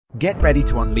Get ready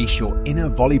to unleash your inner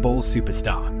volleyball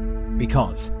superstar,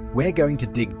 because we're going to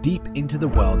dig deep into the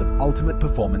world of ultimate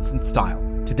performance and style.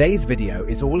 Today's video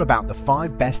is all about the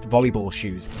 5 best volleyball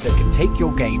shoes that can take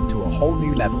your game to a whole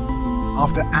new level.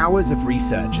 After hours of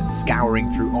research and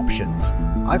scouring through options,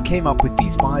 I've came up with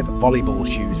these 5 volleyball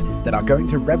shoes that are going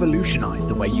to revolutionize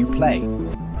the way you play.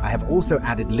 I have also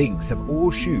added links of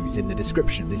all shoes in the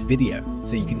description of this video,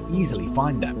 so you can easily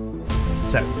find them.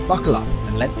 So buckle up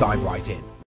and let's dive right in.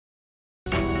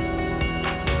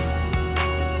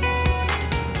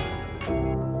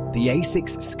 The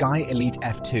Asics Sky Elite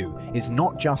F2 is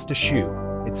not just a shoe,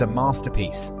 it's a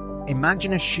masterpiece.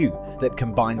 Imagine a shoe that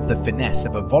combines the finesse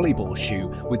of a volleyball shoe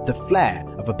with the flair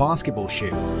of a basketball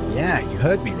shoe. Yeah, you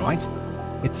heard me right.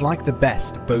 It's like the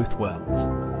best of both worlds.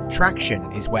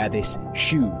 Traction is where this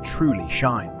shoe truly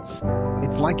shines.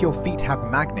 It's like your feet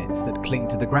have magnets that cling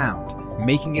to the ground,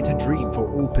 making it a dream for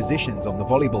all positions on the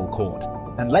volleyball court.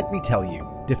 And let me tell you,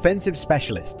 defensive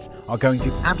specialists are going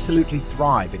to absolutely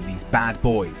thrive in these bad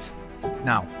boys.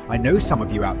 Now, I know some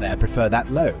of you out there prefer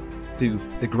that low, to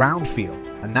the ground feel,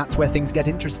 and that's where things get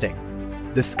interesting.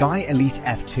 The Sky Elite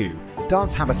F2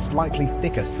 does have a slightly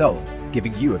thicker sole,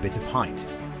 giving you a bit of height.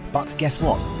 But guess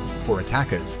what? For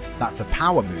attackers, that's a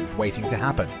power move waiting to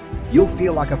happen. You'll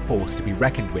feel like a force to be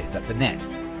reckoned with at the net.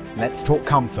 Let's talk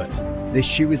comfort. This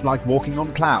shoe is like walking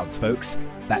on clouds, folks.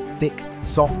 That thick,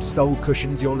 soft sole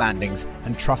cushions your landings,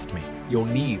 and trust me, your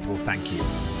knees will thank you.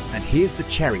 And here's the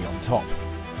cherry on top.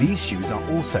 These shoes are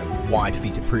also wide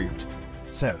feet approved.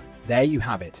 So, there you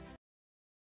have it.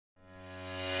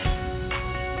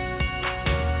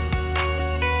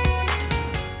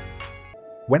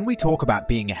 When we talk about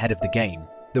being ahead of the game,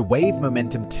 the Wave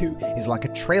Momentum 2 is like a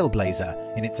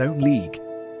trailblazer in its own league.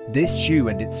 This shoe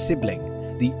and its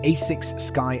sibling, the Asics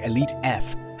Sky Elite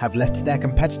F, have left their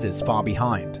competitors far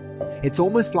behind. It's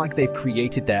almost like they've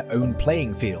created their own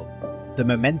playing field. The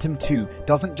Momentum 2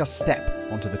 doesn't just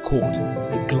step onto the court,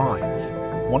 it glides.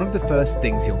 One of the first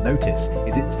things you'll notice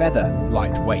is its feather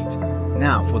lightweight.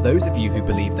 Now, for those of you who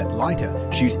believe that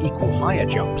lighter shoes equal higher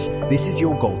jumps, this is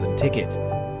your golden ticket.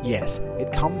 Yes,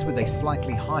 it comes with a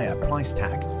slightly higher price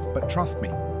tag, but trust me,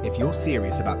 if you're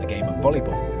serious about the game of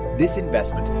volleyball, this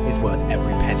investment is worth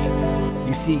every penny.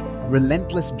 You see,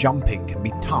 relentless jumping can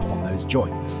be tough on those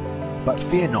joints. But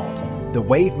fear not, the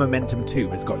Wave Momentum 2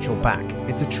 has got your back.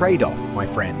 It's a trade-off, my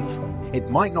friends. It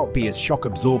might not be as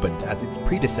shock-absorbent as its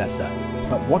predecessor,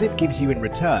 but what it gives you in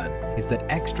return is that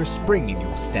extra spring in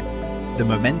your step. The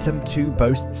Momentum 2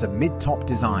 boasts a mid-top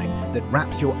design that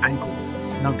wraps your ankles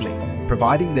snugly,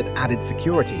 providing that added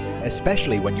security,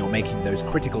 especially when you're making those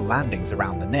critical landings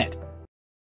around the net.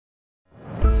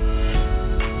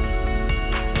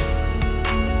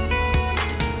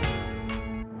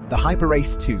 The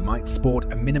HyperAce 2 might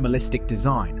sport a minimalistic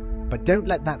design, but don't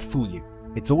let that fool you.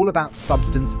 It's all about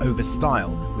substance over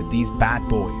style with these bad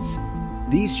boys.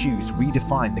 These shoes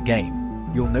redefine the game.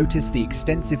 You'll notice the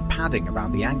extensive padding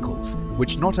around the ankles,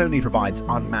 which not only provides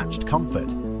unmatched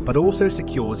comfort, but also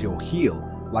secures your heel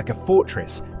like a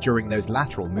fortress during those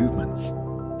lateral movements.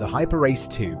 The HyperAce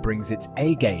 2 brings its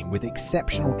A-game with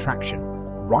exceptional traction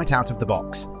right out of the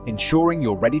box, ensuring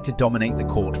you're ready to dominate the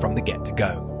court from the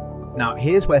get-to-go. Now,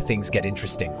 here's where things get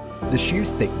interesting. The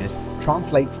shoe's thickness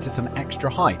translates to some extra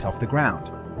height off the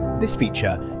ground. This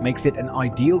feature makes it an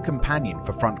ideal companion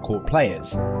for front court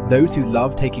players, those who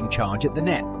love taking charge at the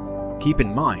net. Keep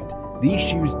in mind, these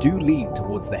shoes do lean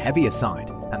towards the heavier side,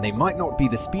 and they might not be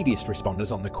the speediest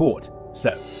responders on the court.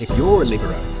 So, if you're a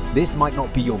libero, this might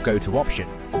not be your go-to option.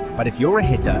 But if you're a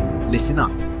hitter, listen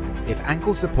up. If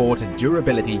ankle support and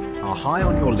durability are high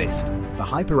on your list, the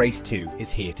HyperAce 2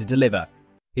 is here to deliver.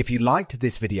 If you liked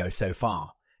this video so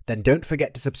far, then don't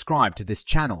forget to subscribe to this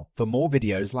channel for more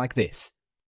videos like this.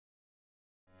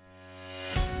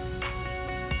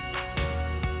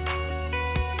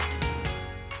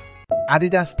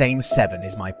 Adidas Dame 7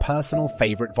 is my personal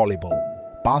favorite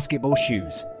basketball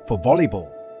shoes. For volleyball,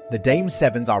 the Dame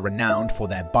 7s are renowned for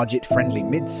their budget-friendly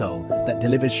midsole that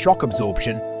delivers shock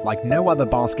absorption like no other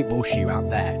basketball shoe out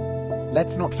there.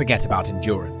 Let's not forget about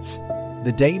endurance.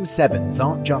 The Dame 7s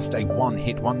aren't just a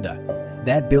one-hit wonder.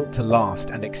 They're built to last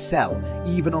and excel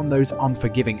even on those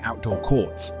unforgiving outdoor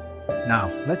courts.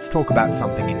 Now, let's talk about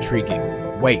something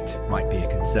intriguing. Weight might be a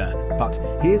concern, but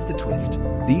here's the twist.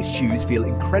 These shoes feel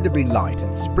incredibly light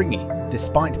and springy.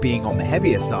 Despite being on the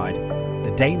heavier side,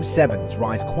 the Dame 7s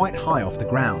rise quite high off the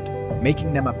ground,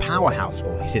 making them a powerhouse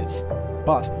for hitters,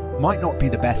 but might not be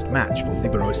the best match for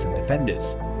liberos and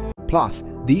defenders. Plus,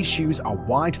 these shoes are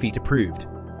wide feet approved,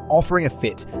 offering a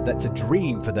fit that's a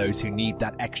dream for those who need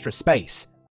that extra space.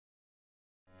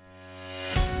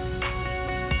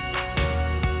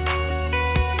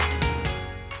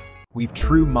 we've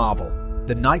true marvel,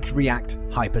 the Nike React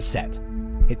Hyperset.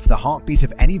 It's the heartbeat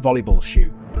of any volleyball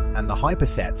shoe, and the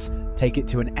Hypersets take it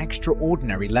to an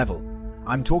extraordinary level.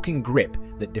 I'm talking grip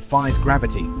that defies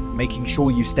gravity, making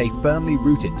sure you stay firmly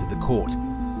rooted to the court.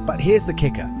 But here's the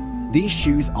kicker. These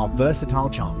shoes are versatile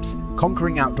champs,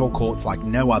 conquering outdoor courts like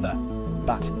no other.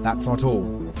 But that's not all.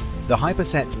 The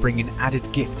Hypersets bring an added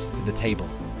gift to the table.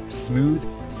 Smooth,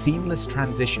 seamless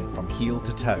transition from heel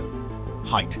to toe.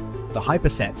 Height. The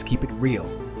Hypersets keep it real,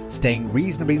 staying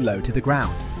reasonably low to the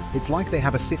ground. It's like they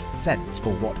have a sixth sense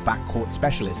for what backcourt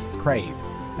specialists crave.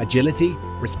 Agility,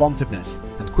 responsiveness,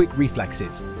 and quick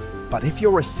reflexes. But if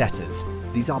you're a setters,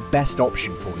 these are best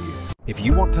option for you. If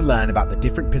you want to learn about the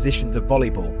different positions of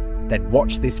volleyball, then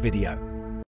watch this video.